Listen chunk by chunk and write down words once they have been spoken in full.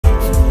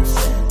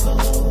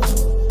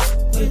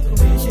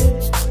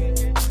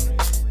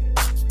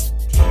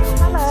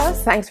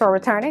friends, thanks for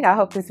returning. I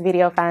hope this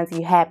video finds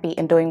you happy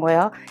and doing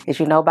well. As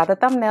you know by the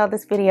thumbnail,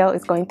 this video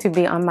is going to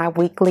be on my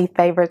weekly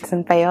favorites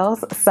and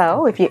fails.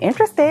 So if you're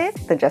interested,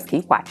 then just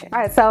keep watching.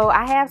 All right, so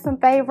I have some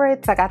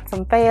favorites. I got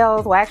some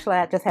fails. Well, actually,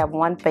 I just have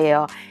one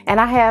fail. And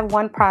I have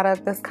one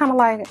product that's kind of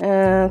like,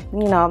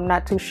 I'm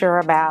not too sure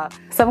about.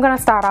 So I'm going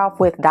to start off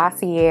with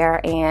Dossier.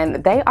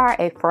 And they are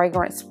a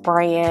fragrance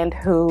brand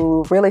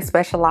who really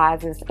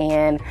specializes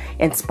in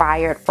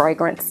inspired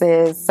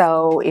fragrances.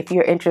 So if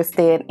you're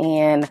interested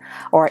in,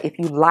 or if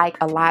you like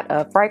a lot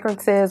of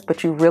fragrances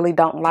but you really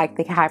don't like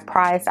the high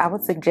price, I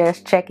would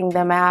suggest checking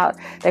them out.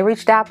 They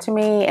reached out to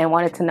me and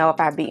wanted to know if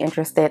I'd be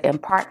interested in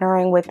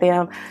partnering with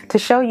them to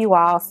show you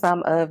all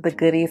some of the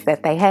goodies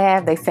that they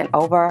have. They sent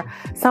over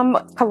some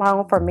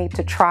cologne for me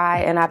to try,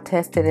 and I've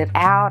tested it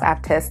out.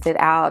 I've tested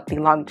out the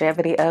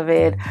longevity of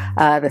it,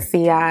 the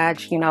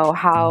sillage,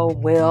 how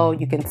well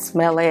you can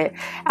smell it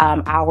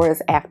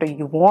hours after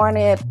you worn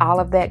it, all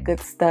of that good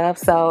stuff.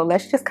 So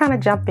let's just kind of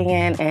jump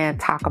in and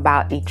talk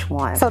about each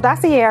one. So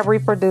Dossier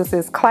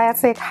reproduces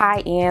classic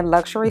high-end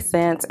luxury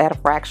scents at a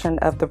fraction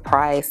of the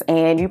price,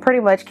 and you pretty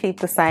much keep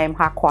the same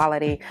high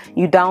quality.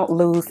 You don't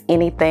lose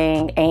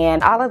anything,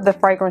 and all of the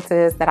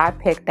fragrances that I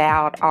picked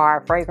out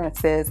are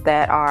fragrances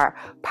that are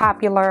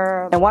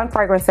popular. And one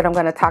fragrance that I'm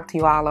going to talk to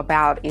you all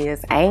about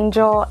is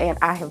Angel, and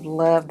I have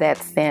loved that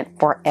scent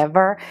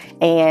forever.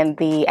 And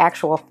the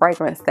actual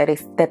fragrance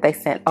that they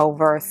sent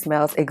over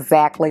smells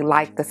exactly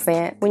like the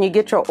scent. When you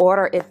get your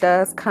order, it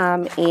does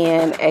come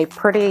in a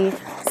pretty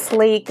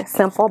sleek,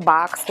 simple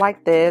box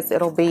like this.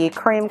 It'll be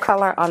cream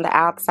color on the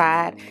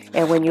outside,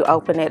 and when you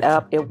open it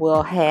up, it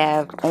will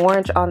have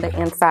orange on the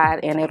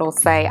inside, and it'll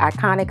say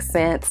iconic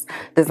scents,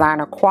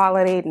 designer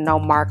quality, no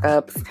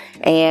markups.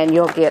 And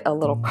you'll get a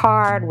little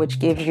card which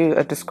gives you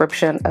a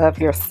description of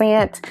your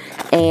scent,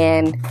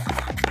 and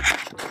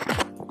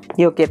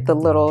you'll get the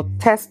little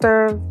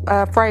tester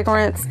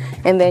fragrance,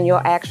 and then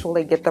you'll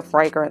actually get the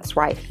fragrance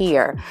right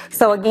here.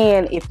 So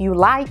again, if you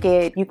like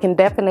it, you can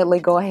definitely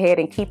go ahead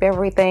and keep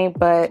everything,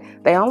 but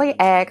they only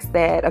ask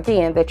that,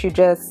 again, that you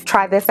just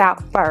try this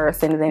out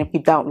first, and then if you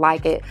don't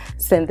like it,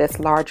 send this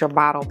larger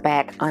bottle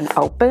back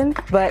unopened.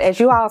 But as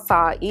you all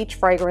saw, each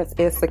fragrance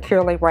is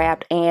securely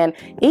wrapped, and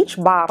each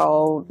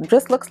bottle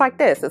just looks like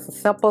this. It's a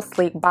simple,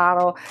 sleek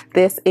bottle.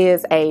 This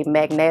is a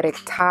magnetic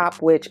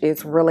top, which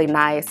is really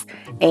nice,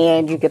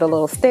 and you get a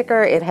little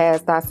sticker. It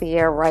has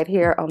Dossier right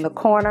here on the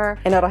corner,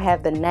 and it'll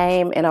have the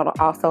name, and it'll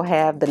also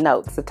have the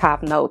notes, the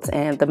top notes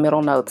and the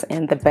middle notes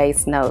and the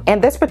base note.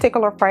 And this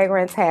particular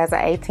fragrance has an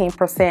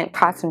 18%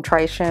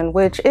 concentration,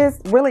 which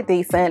is really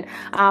decent.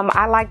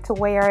 I like to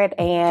wear it,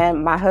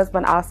 and my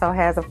husband also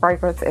has a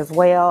fragrance as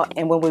well,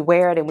 and when we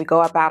wear it and we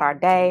go about our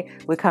day,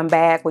 we come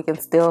back, we can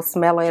still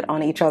smell it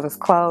on each other's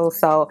clothes.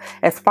 So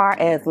as far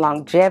as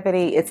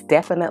longevity, it's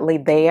definitely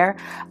there.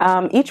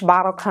 Each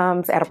bottle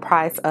comes at a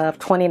price of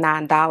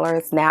 $29.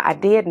 Now, I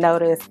did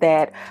notice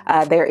that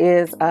there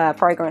is a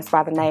fragrance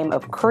by the name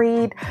of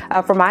Creed.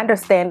 From my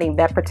understanding,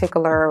 that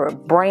particular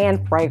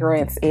brand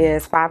fragrance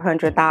is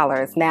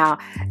 $500. Now,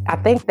 I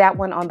think that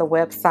one on the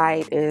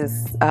website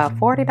is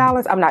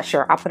 $40. I'm not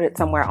sure. I'll put it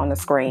somewhere on the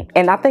screen.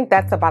 And I think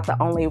that's about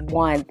the only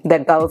one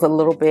that goes a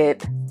little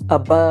bit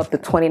above the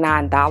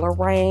 $29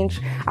 range.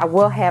 I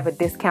will have a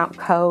discount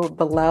code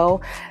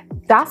below.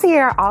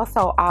 Dossier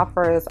also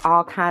offers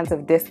all kinds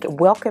of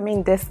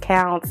welcoming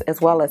discounts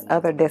as well as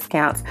other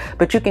discounts,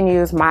 but you can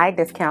use my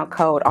discount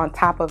code on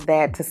top of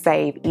that to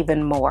save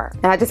even more.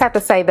 And I just have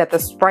to say that the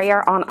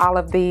sprayer on all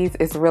of these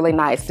is really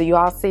nice. Do you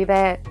all see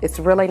that? It's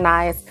really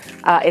nice.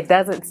 It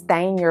doesn't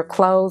stain your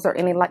clothes or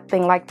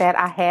anything like that.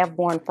 I have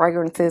worn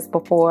fragrances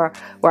before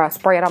where I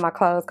spray it on my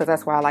clothes, because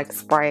that's where I like to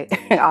spray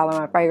all of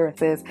my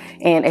fragrances,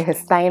 and it has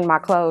stained my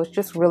clothes.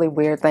 Just really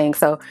weird thing.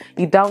 So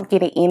you don't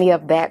get any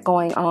of that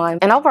going on.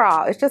 And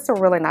overall, it's just a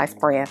really nice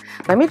brand.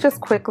 Let me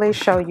just quickly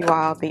show you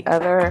all the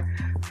other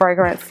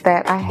fragrance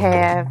that I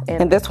have,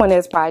 and this one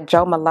is by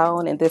Jo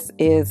Malone, and this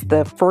is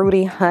the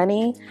Fruity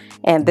Honey,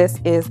 and this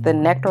is the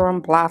Nectarine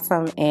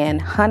Blossom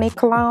and Honey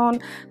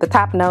Cologne. The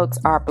top notes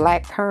are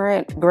black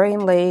currant,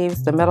 green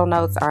leaves, the middle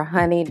notes are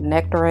honey,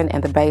 nectarine,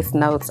 and the base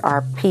notes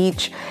are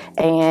peach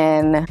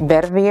and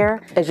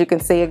vetiver. As you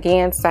can see,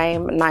 again,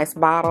 same nice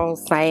bottle,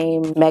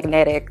 same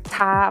magnetic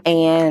top,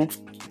 and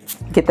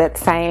get that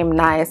same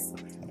nice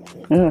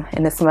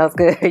and it smells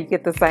good. You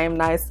get the same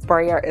nice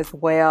sprayer as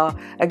well.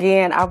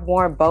 Again, I've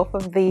worn both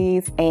of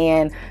these,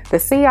 and the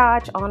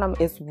sillage on them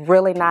is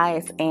really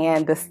nice,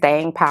 and the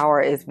staying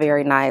power is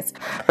very nice.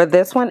 For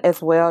this one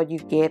as well, you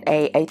get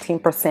a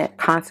 18%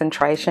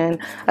 concentration.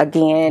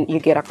 Again,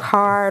 you get a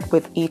card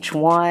with each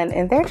one,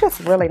 and they're just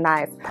really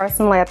nice.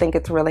 Personally, I think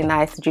it's really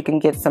nice that you can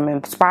get some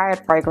inspired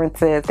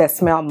fragrances that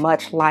smell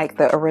much like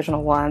the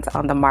original ones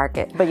on the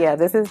market. But yeah,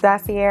 this is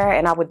Dossier,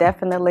 and I would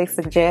definitely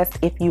suggest,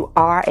 if you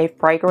are a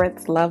fragrance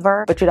fragrance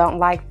lover, but you don't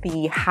like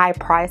the high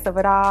price of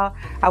it all,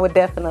 I would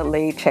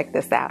definitely check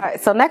this out. All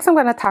right, so next I'm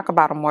going to talk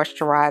about a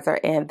moisturizer,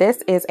 and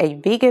this is a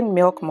vegan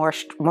milk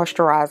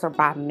moisturizer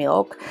by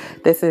Milk.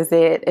 This is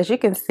it. As you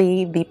can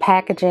see, the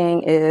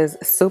packaging is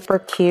super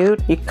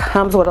cute. It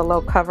comes with a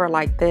little cover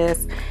like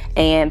this,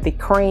 and the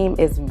cream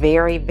is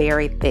very,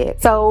 very thick.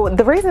 So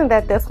the reason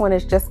that this one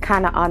is just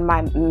kind of on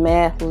my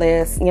meh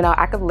list, you know,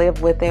 I could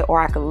live with it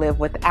or I could live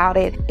without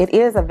it. It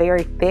is a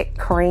very thick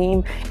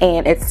cream,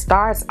 and it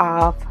starts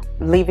off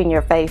leaving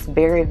your face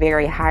very,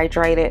 very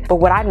hydrated. But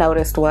what I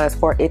noticed was,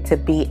 for it to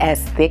be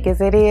as thick as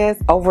it is,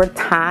 over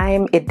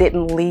time it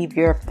didn't leave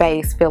your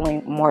face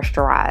feeling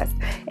moisturized.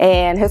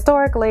 And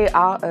historically,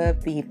 all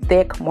of the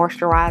thick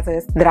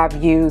moisturizers that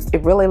I've used,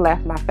 it really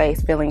left my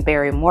face feeling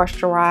very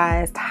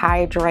moisturized,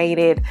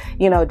 hydrated,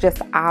 you know,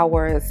 just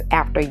hours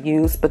after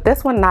use. But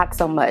this one, not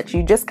so much.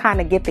 You just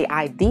kind of get the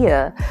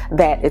idea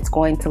that it's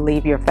going to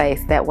leave your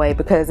face that way,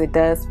 because it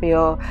does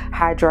feel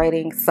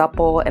hydrating,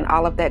 supple, and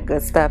all of that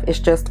good stuff. It's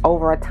just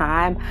over a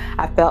time,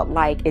 I felt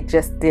like it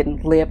just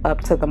didn't live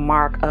up to the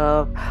mark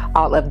of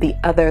all of the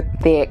other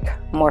thick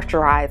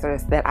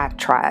moisturizers that I've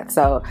tried.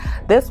 So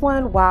this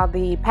one, while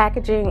the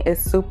packaging is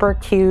super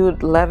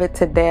cute, love it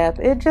to death,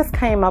 it just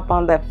came up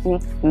on the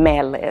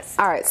meh list.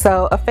 All right,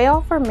 so a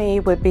fail for me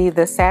would be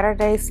the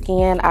Saturday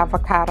Skin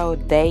Avocado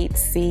Date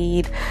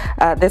Seed.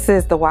 This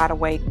is the Wide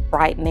Awake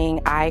Brightening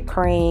Eye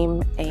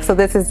Cream. And so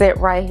this is it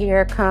right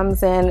here.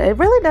 Comes in, it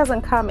really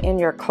doesn't come in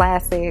your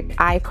classic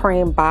eye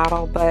cream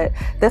bottle, but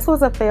this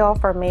was a fail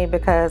for me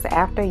because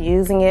after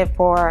using it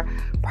for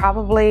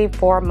probably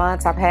 4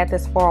 months, I've had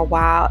this for a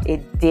while,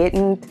 it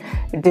didn't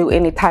do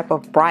any type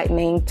of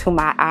brightening to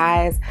my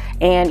eyes.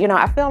 And you know,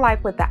 I feel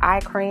like with the eye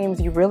creams,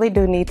 you really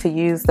do need to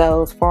use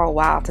those for a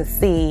while to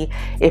see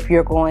if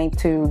you're going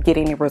to get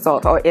any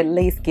results, or at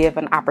least give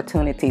an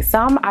opportunity.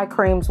 Some eye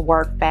creams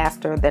work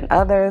faster than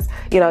others,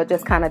 you know,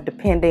 just kind of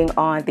depending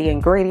on the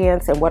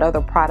ingredients and what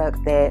other products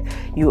that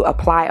you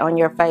apply on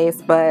your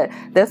face. But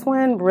this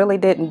one really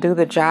didn't do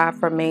the job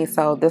for me,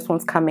 so this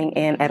one's coming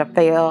in at a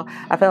fail.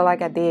 I feel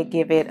like I did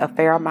give it a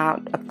fair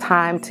amount of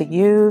time to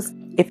use.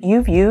 If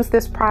you've used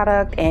this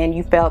product and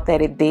you felt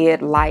that it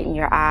did lighten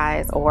your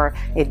eyes or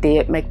it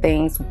did make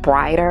things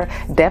brighter,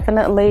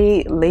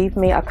 definitely leave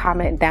me a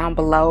comment down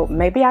below.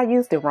 Maybe I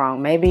used it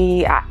wrong.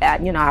 Maybe,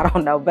 you know, I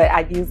don't know, but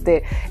I used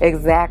it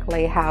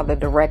exactly how the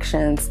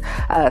directions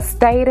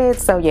stated.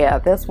 So yeah,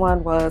 this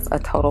one was a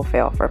total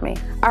fail for me.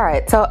 All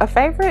right, so a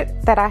favorite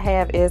that I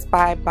have is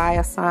by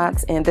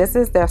Biossance, and this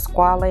is their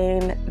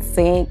Squalane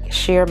Zinc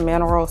Sheer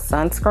Mineral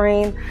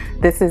Sunscreen.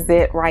 This is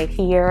it right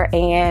here.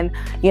 And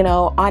you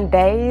know, on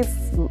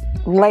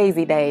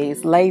lazy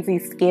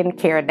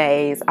skincare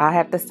days, I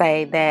have to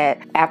say that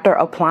after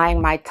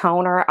applying my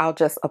toner, I'll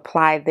just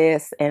apply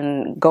this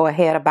and go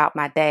ahead about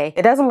my day.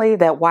 It doesn't leave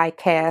that white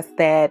cast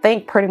that I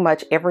think pretty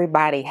much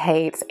everybody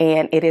hates,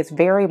 and it is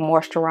very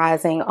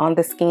moisturizing on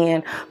the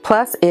skin.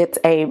 Plus it's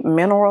a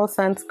mineral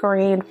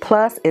sunscreen,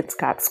 plus it's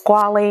got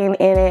squalane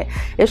in it.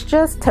 It's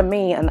just, to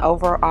me, an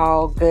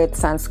overall good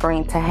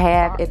sunscreen to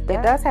have. It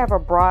does have a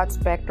broad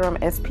spectrum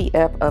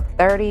SPF of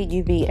 30,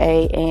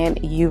 UVA and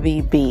UVB.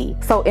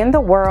 So in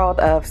the world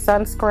of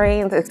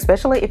sunscreens,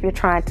 especially if you're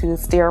trying to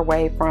steer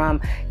away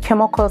from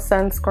chemical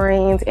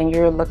sunscreens and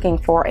you're looking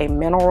for a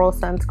mineral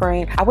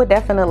sunscreen, I would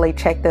definitely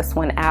check this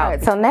one out.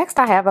 Right, so next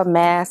I have a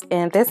mask,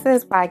 and this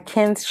is by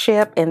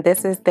Kinship, and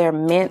this is their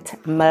Mint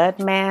Mud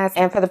mask.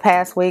 And for the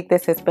past week,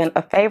 this has been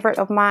a favorite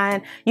of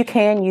mine. You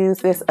can use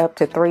this up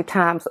to 3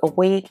 times a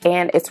week,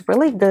 and it's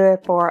really good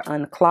for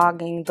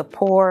unclogging the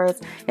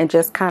pores and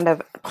just kind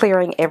of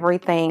clearing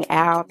everything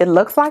out. It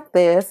looks like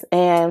this,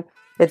 and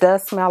it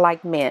does smell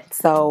like mint.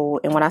 So,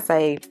 and when I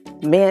say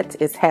mint,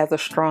 it has a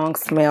strong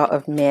smell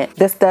of mint.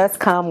 This does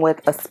come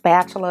with a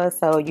spatula,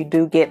 so you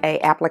do get a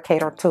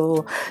applicator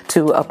tool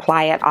to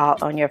apply it all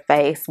on your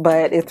face.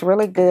 But it's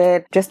really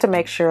good just to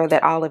make sure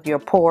that all of your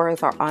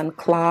pores are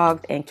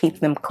unclogged and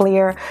keep them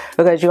clear,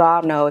 because you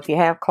all know if you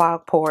have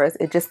clogged pores,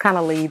 it just kind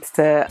of leads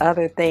to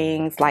other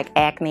things like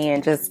acne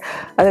and just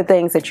other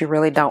things that you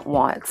really don't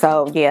want.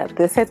 So yeah,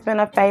 this has been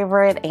a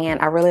favorite,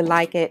 and I really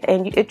like it.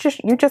 And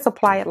you just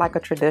apply it like a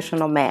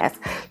traditional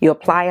mask. You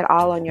apply it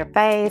all on your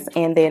face,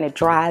 and then it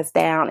dries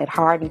down, it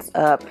hardens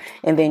up,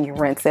 and then you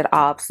rinse it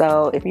off.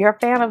 So if you're a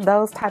fan of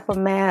those type of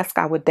masks,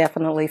 I would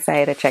definitely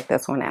say to check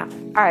this one out.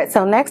 All right,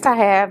 so next I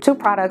have 2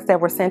 products that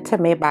were sent to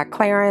me by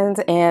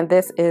Clarins, and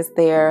this is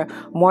their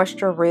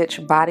Moisture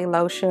Rich Body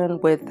Lotion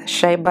with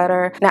shea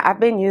butter. Now, I've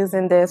been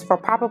using this for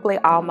probably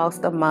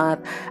almost a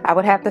month. I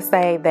would have to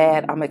say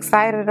that I'm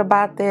excited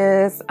about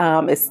this.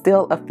 It's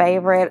still a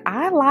favorite.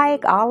 I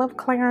like all of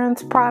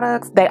Clarins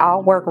products. They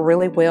all work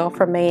really well for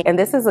for me. And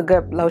this is a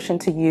good lotion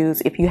to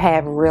use if you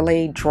have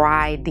really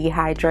dry,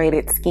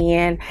 dehydrated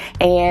skin.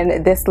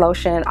 And this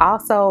lotion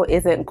also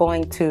isn't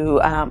going to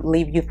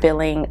leave you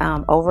feeling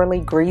overly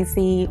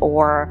greasy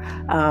or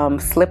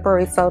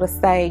slippery, so to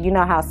say. You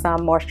know how some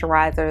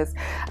moisturizers,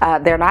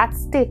 they're not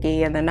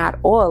sticky and they're not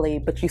oily,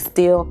 but you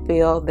still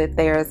feel that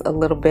there's a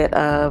little bit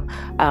of,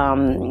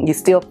 you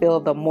still feel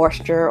the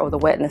moisture or the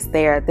wetness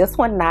there. This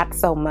one, not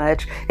so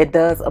much. It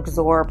does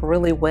absorb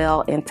really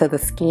well into the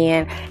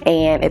skin,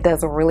 and it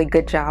does a really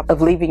good job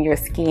of leaving your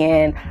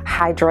skin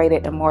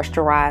hydrated and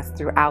moisturized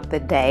throughout the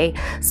day.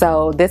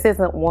 So this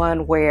isn't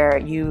one where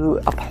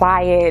you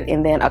apply it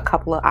and then a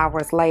couple of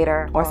hours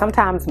later, or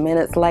sometimes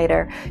minutes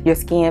later, your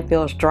skin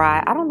feels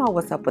dry. I don't know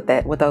what's up with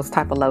that, with those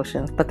type of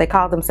lotions, but they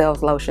call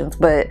themselves lotions.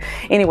 But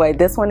anyway,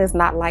 this one is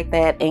not like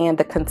that, and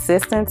the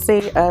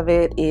consistency of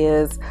it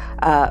is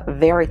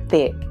very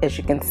thick, as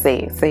you can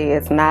see. See,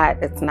 it's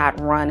not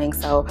running,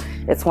 so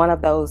it's one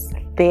of those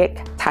thick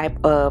type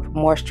of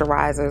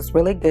moisturizers.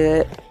 Really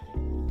good.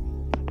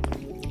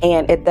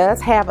 And it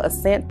does have a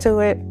scent to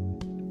it.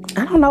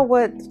 I don't know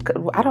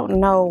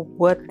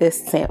what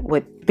this scent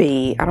would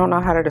be. I don't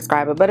know how to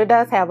describe it, but it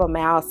does have a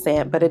mild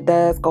scent, but it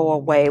does go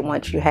away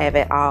once you have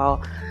it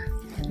all,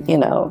 you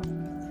know,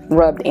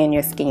 rubbed in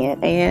your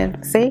skin.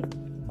 And see,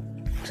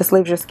 just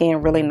leaves your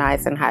skin really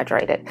nice and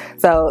hydrated.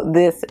 So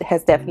this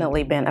has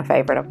definitely been a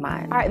favorite of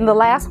mine. All right, and the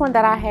last one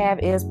that I have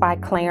is by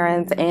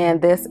Clarins, and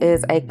this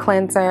is a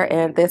cleanser,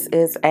 and this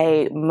is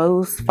a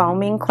mousse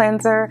foaming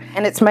cleanser,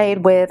 and it's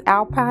made with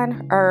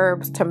alpine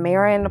herbs,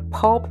 tamarind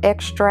pulp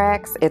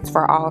extracts. It's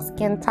for all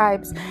skin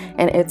types,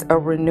 and it's a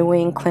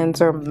renewing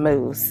cleanser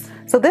mousse.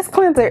 So this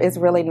cleanser is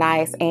really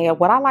nice, and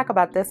what I like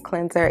about this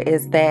cleanser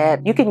is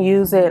that you can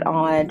use it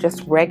on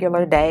just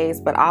regular days,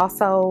 but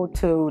also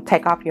to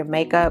take off your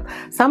makeup.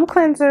 Some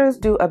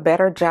cleansers do a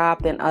better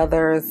job than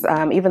others.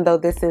 Even though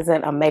this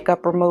isn't a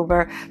makeup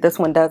remover, this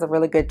one does a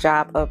really good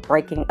job of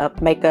breaking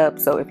up makeup.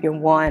 So if you're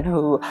one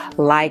who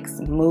likes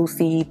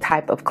moussey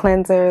type of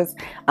cleansers,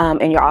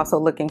 and you're also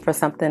looking for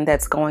something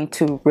that's going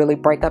to really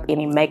break up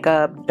any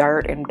makeup,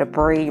 dirt, and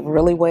debris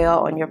really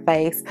well on your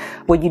face,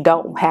 well, you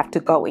don't have to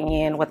go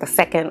in with a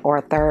second or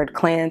a third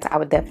cleanse, I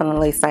would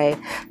definitely say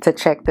to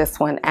check this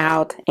one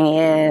out.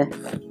 And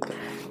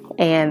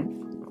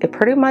it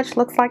pretty much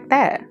looks like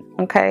that.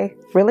 Okay,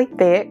 really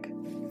thick.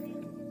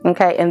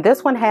 Okay, and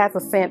this one has a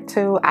scent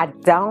too. I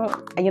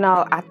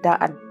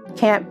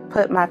can't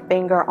put my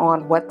finger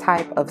on what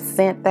type of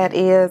scent that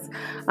is.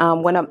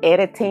 When I'm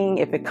editing,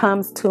 if it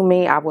comes to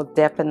me, I will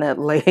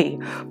definitely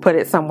put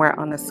it somewhere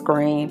on the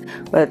screen.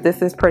 But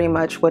this is pretty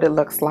much what it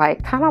looks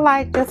like. Kind of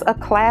like just a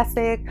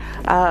classic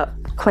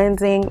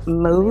cleansing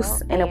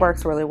mousse, and it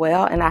works really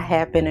well, and I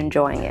have been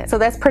enjoying it. So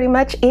that's pretty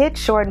much it,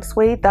 short and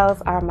sweet. Those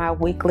are my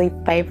weekly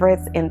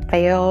favorites and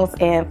fails,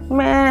 and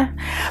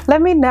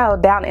let me know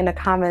down in the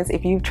comments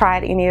if you've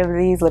tried any of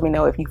these. Let me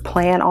know if you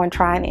plan on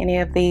trying any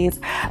of these.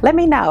 Let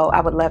me know.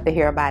 I would love to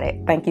hear about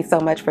it. Thank you so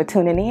much for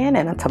tuning in,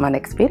 and until my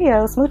next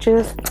video,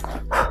 smooches.